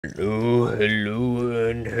Hello, hello,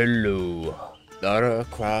 and hello. Lara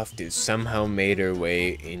Croft has somehow made her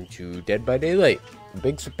way into Dead by Daylight.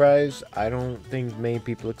 Big surprise. I don't think many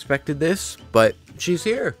people expected this, but she's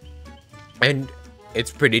here. And it's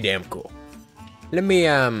pretty damn cool. Let me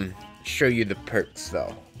show you the perks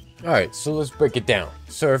though. Alright, so let's break it down.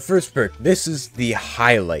 So our first perk, this is the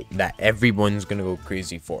highlight that everyone's gonna go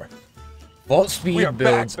crazy for. Vault speed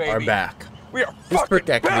builds are back. This perk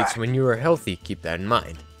activates when you are healthy, keep that in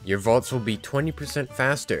mind. Your vaults will be 20%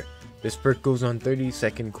 faster. This perk goes on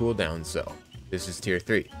 30-second cooldown, so this is tier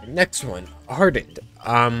 3. Next one, Hardened.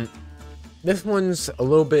 This one's a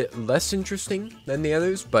little bit less interesting than the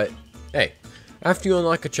others, but hey, after you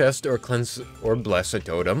unlock a chest or cleanse or bless a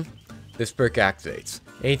totem, this perk activates.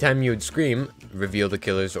 Anytime you would scream, reveal the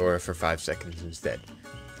killer's aura for 5 seconds instead.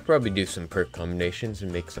 Probably do some perk combinations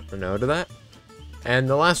and make something out of that. And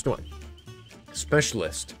the last one,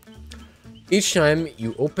 Specialist. Each time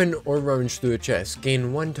you open or rummage through a chest,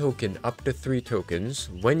 gain 1 token up to 3 tokens.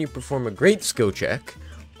 When you perform a great skill check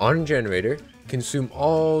on a generator, consume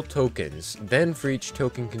all tokens. Then for each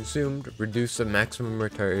token consumed, reduce the maximum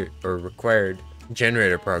required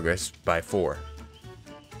generator progress by 4.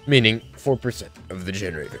 Meaning 4% of the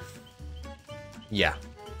generator. Yeah,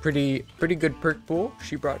 pretty good perk pool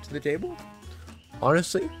she brought to the table.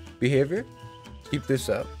 Honestly, behavior, keep this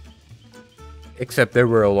up. Except there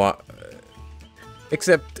were a lot...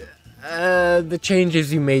 the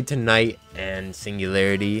changes you made tonight and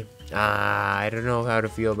Singularity. I don't know how to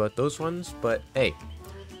feel about those ones, but hey,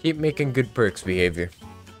 keep making good perks, behavior.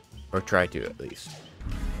 Or try to, at least.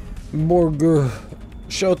 Borg,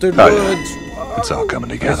 Sheltered Woods. It's all coming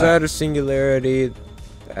together. Is that a Singularity?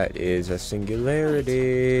 That is a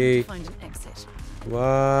Singularity. Find an exit.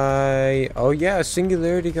 Why? Oh yeah,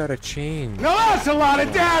 Singularity got a change. No, that's a lot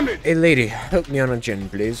of damage! Hey lady, help me on a gen,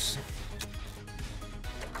 please.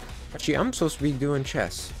 Actually, I'm supposed to be doing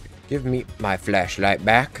chess. Give me my flashlight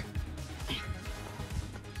back.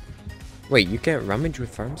 Wait, you can't rummage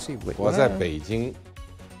with pharmacy? Wait, what? 我在北京.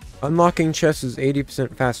 Unlocking chests is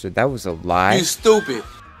 80% faster. That was a lie. You stupid!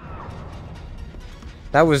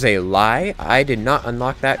 That was a lie. I did not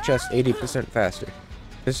unlock that chest 80% faster.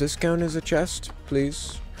 Does this count as a chest,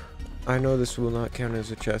 please? I know this will not count as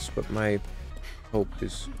a chest, but my hope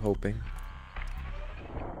is hoping.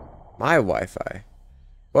 My Wi-Fi.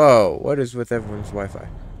 Whoa, what is with everyone's Wi-Fi?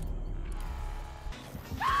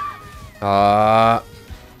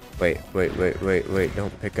 Wait,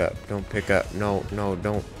 don't pick up, no,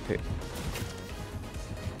 don't pick.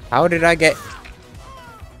 How did I get...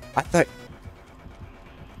 I thought...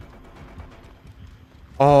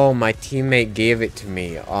 Oh, my teammate gave it to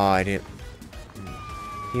me. Oh, I didn't...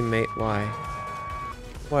 Teammate, why?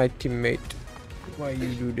 Why, teammate? Why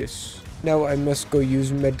you do this? Now I must go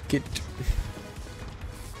use medkit.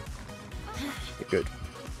 Good.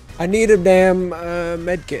 I need a damn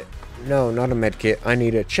medkit. No, not a medkit. I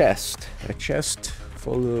need a chest. A chest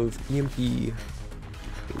full of EMP.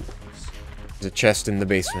 There's a chest in the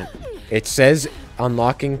basement. It says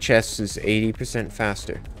unlocking chests is 80%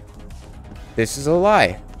 faster. This is a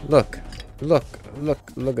lie. Look at it. Look.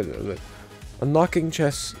 Unlocking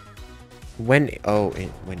chests when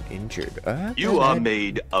when injured. You are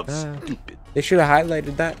made of stupid. They should have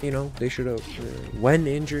highlighted that, you know. They should have when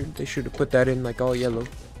injured. They should have put that in like all yellow.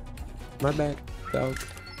 My bad, dog.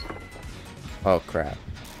 Oh crap.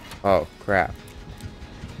 Oh crap.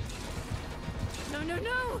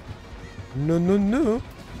 No.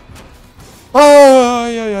 Oh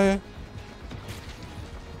yeah.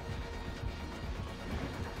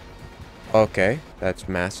 Okay, that's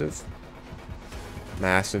massive.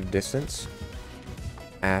 Massive distance.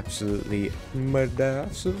 Absolutely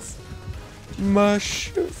massive.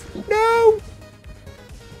 Massive. No!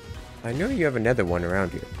 I know you have another one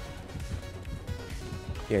around here.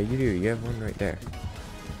 Yeah, you do. You have one right there.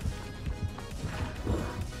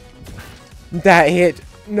 That hit.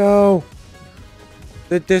 No!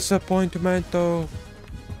 The disappointmento.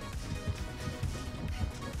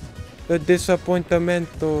 The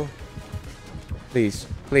disappointmento. Please.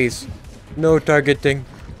 No targeting.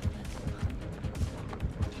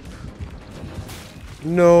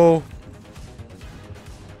 No.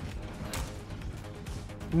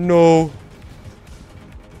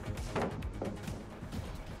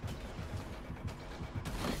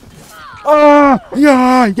 Ah!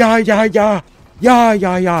 Yeah.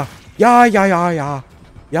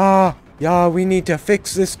 We need to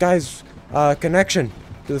fix this guy's connection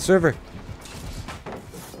to the server.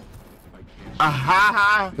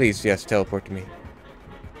 Please, yes, teleport to me.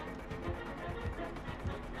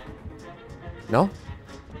 No?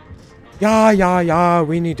 Yeah,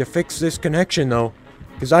 we need to fix this connection though.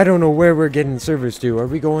 Because I don't know where we're getting servers to. Are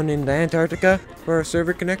we going into Antarctica for our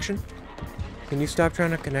server connection? Can you stop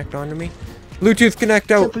trying to connect onto me? Bluetooth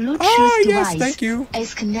connect out. The Bluetooth yes, device thank you.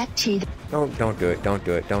 is connected. Don't do it. Don't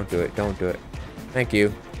do it. Don't do it. Don't do it. Thank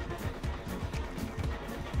you.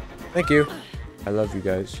 Thank you. I love you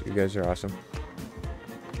guys. You guys are awesome.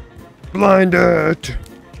 Blind it.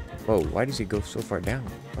 Whoa, why does he go so far down?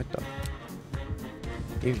 What the?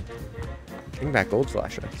 Dude, bring back old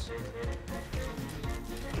flashlights.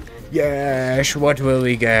 Yes, what will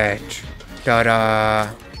we get? Ta-da!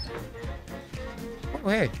 Oh,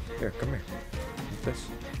 hey. Here, come here. What's this?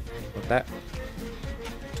 What's that?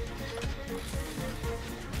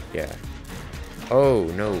 Yeah. Oh,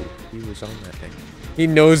 no. He was on that thing. He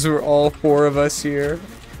knows we're all 4 of us here.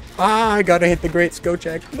 Ah, I gotta hit the great skill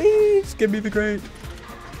check. Please, give me the great.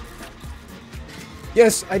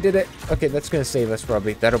 Yes, I did it. Okay, that's gonna save us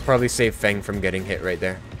probably. That'll probably save Feng from getting hit right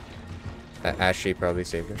there. Ashley probably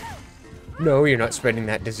saved her. No, you're not spreading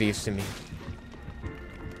that disease to me.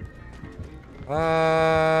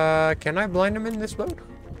 Can I blind him in this mode?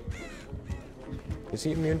 Is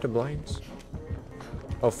he immune to blinds?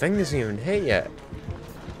 Oh, Feng isn't even hit yet.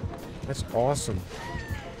 That's awesome.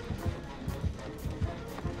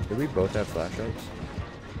 Do we both have flashlights?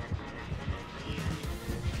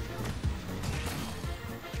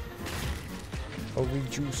 Are we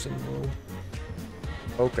juicing though?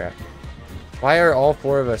 Oh crap. Why are all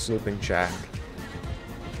 4 of us looping chat?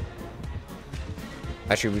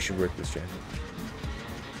 Actually, we should work this chat.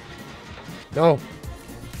 No!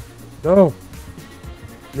 No!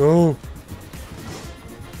 No!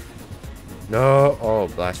 No! Oh,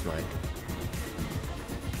 blast mine.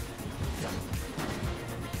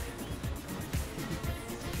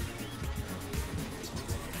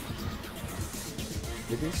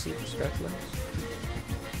 Did he see the scratch marks?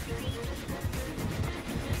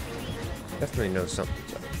 Definitely knows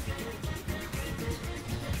something's up.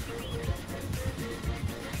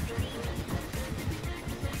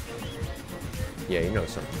 Yeah, he knows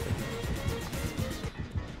something.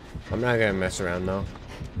 I'm not gonna mess around though.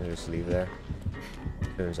 I'll just leave there as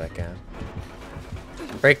soon as I can.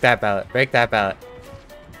 Break that pallet. Break that pallet.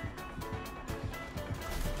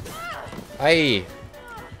 Aye.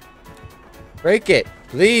 Break it,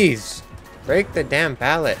 please. Break the damn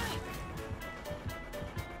pallet.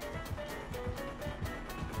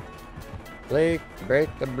 Break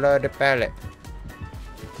the bloody pallet.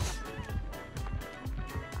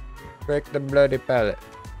 Break the bloody pallet.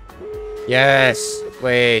 Yes.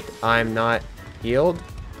 Wait, I'm not healed?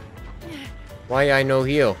 Why I no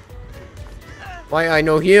heal? Why I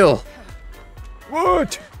no heal?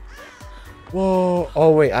 What? Whoa.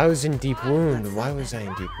 Oh wait, I was in deep wound. Why was I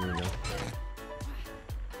in deep wound though?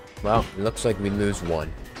 Well, it looks like we lose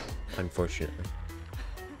 1, unfortunately.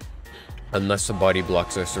 Unless the body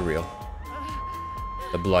blocks are surreal.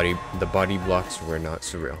 The body blocks were not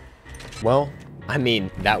surreal. Well, I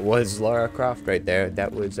mean, that was Lara Croft right there.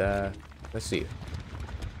 That was, let's see.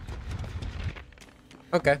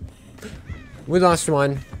 Okay. We lost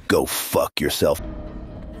 1. Go fuck yourself.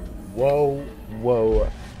 Whoa, whoa.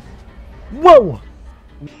 Whoa!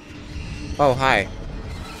 Oh, hi.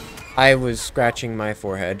 I was scratching my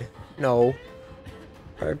forehead. No.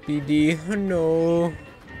 RPD, no.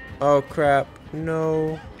 Oh, crap.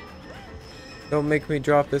 No. Don't make me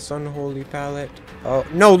drop this unholy pallet. Oh,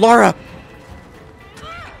 no, Lara!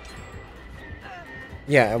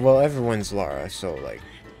 Yeah, well, everyone's Lara, so, like...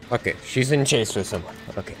 Okay, she's in chase with someone.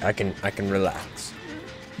 Okay, I can relax.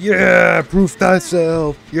 Yeah, proof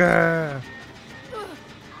thyself. Yeah.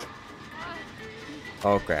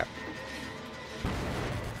 Oh, crap.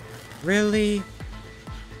 Really?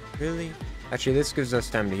 Really? Actually, this gives us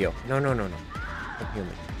time to heal. No, no, no, no. Don't heal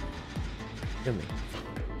me. Heal me.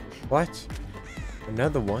 What?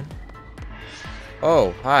 Another one?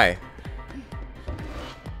 Oh, hi.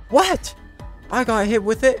 What? I got hit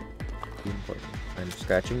with it? I'm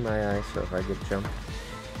scratching my eye, so if I get jumped...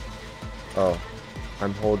 Oh.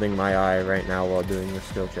 I'm holding my eye right now while doing the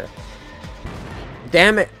skill check.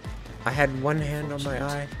 Damn it! I had one hand on my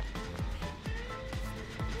eye.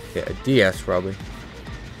 Yeah, a DS probably.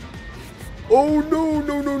 Oh no,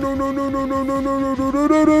 no, no, no, no, no, no, no, no, no, no, no, no,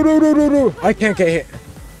 no, no, no, no, no. I can't get hit.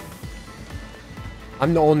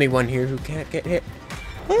 I'm the only one here who can't get hit.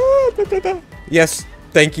 Yes,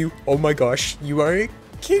 thank you. Oh my gosh, you are a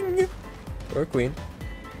king. Or a queen.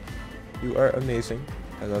 You are amazing.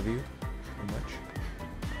 I love you so much.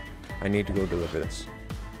 I need to go deliver this.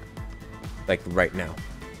 Like right now.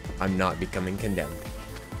 I'm not becoming condemned.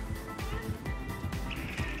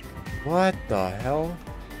 What the hell?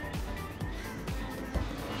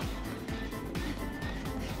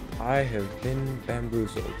 I have been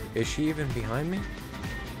bamboozled. Is she even behind me?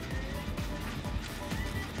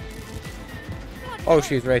 Oh,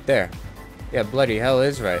 she's right there. Yeah, bloody hell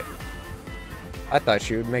is right. I thought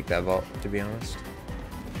she would make that vault, to be honest.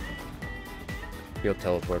 She'll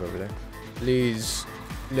teleport over there. Please,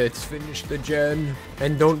 let's finish the gen.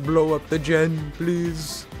 And don't blow up the gen,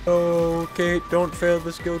 please. Oh, Kate, don't fail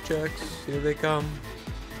the skill checks. Here they come.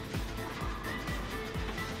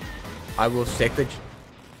 I will stick the...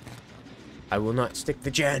 I will not stick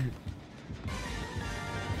the gen.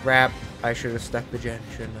 Crap. I should have stuck the gen,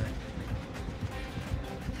 shouldn't I?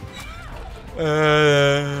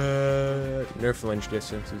 Nerf lunge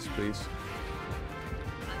distances, please.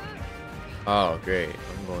 Oh, great.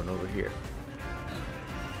 I'm going over here.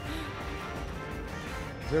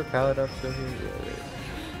 Is there a pallet up still here? Yeah, there is.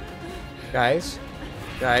 Guys?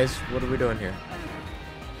 Guys, what are we doing here?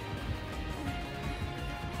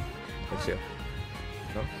 Let's see.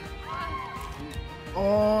 No.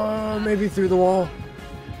 Oh, maybe through the wall.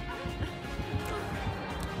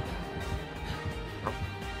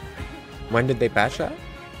 When did they patch that?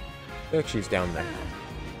 Look, she's down there.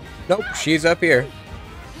 Nope, she's up here.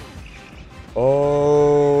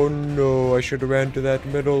 Oh no, I should have ran to that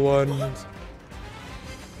middle one.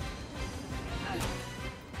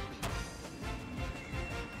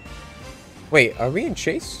 Wait, are we in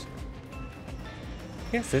chase?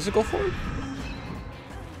 In physical form?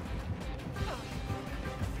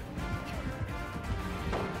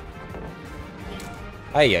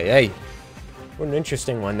 Ay, ay, ay. What an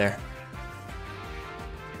interesting one there.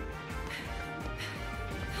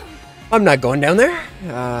 I'm not going down there.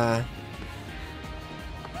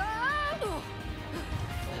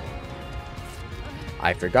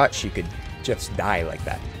 I forgot she could just die like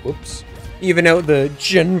that. Whoops. Even out the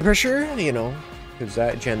gen pressure, you know, because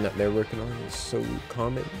that gen that they're working on is so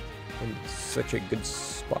common and such a good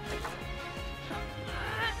spot.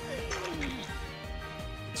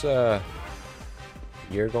 It's,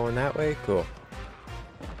 you're going that way? Cool.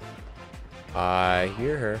 I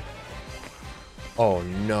hear her. Oh,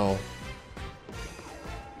 no.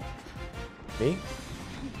 Me?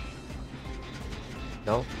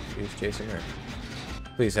 No, she's chasing her.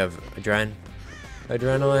 Please have adrenaline.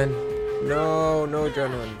 No, no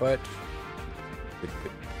adrenaline, but good.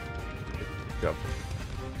 Go.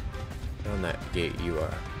 On that gate you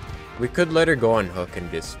are. We could let her go on hook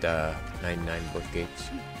and just 99 both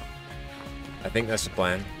gates. I think that's the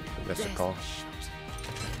plan. I think that's the call.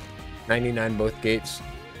 99 both gates.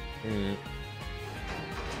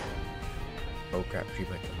 Oh crap, she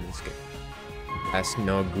might come in this gate. That's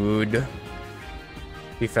no good.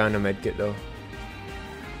 He found a medkit though.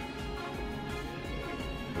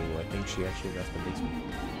 Oh, I think she actually left the basement.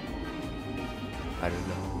 I don't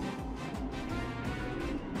know.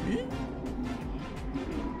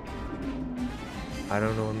 I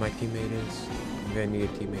don't know where my teammate is. I'm gonna need a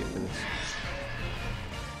teammate for this.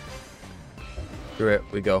 Screw it,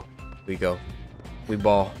 we go. We go. We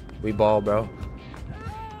ball. We ball, bro.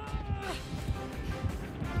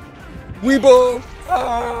 We ball!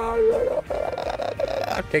 Ah,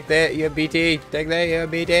 take that, you BT. Take that, you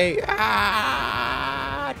BT.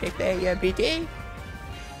 Ah, take that, you BT.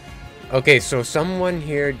 Okay, so someone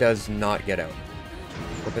here does not get out.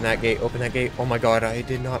 Open that gate. Open that gate. Oh my god, I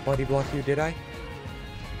did not body block you, did I?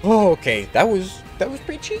 Oh, okay. That was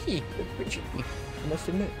pretty cheeky. That was pretty cheeky. I must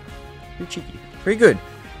admit. Pretty cheeky. Pretty good.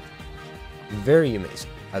 Very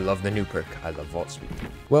amazing. I love the new perk. I love Vault Speed.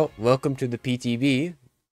 Well, welcome to the PTB.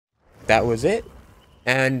 That was it.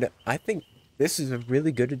 And I think this is a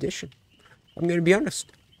really good addition. I'm going to be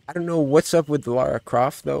honest. I don't know what's up with Lara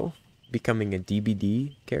Croft, though, becoming a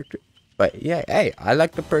DBD character. But yeah, hey, I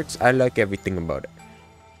like the perks. I like everything about it.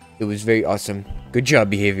 It was very awesome. Good job,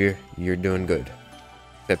 Behavior. You're doing good.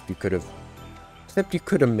 Except you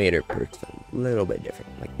could have made her perks a little bit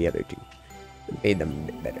different, like the other two. Made them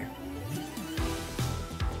a bit better.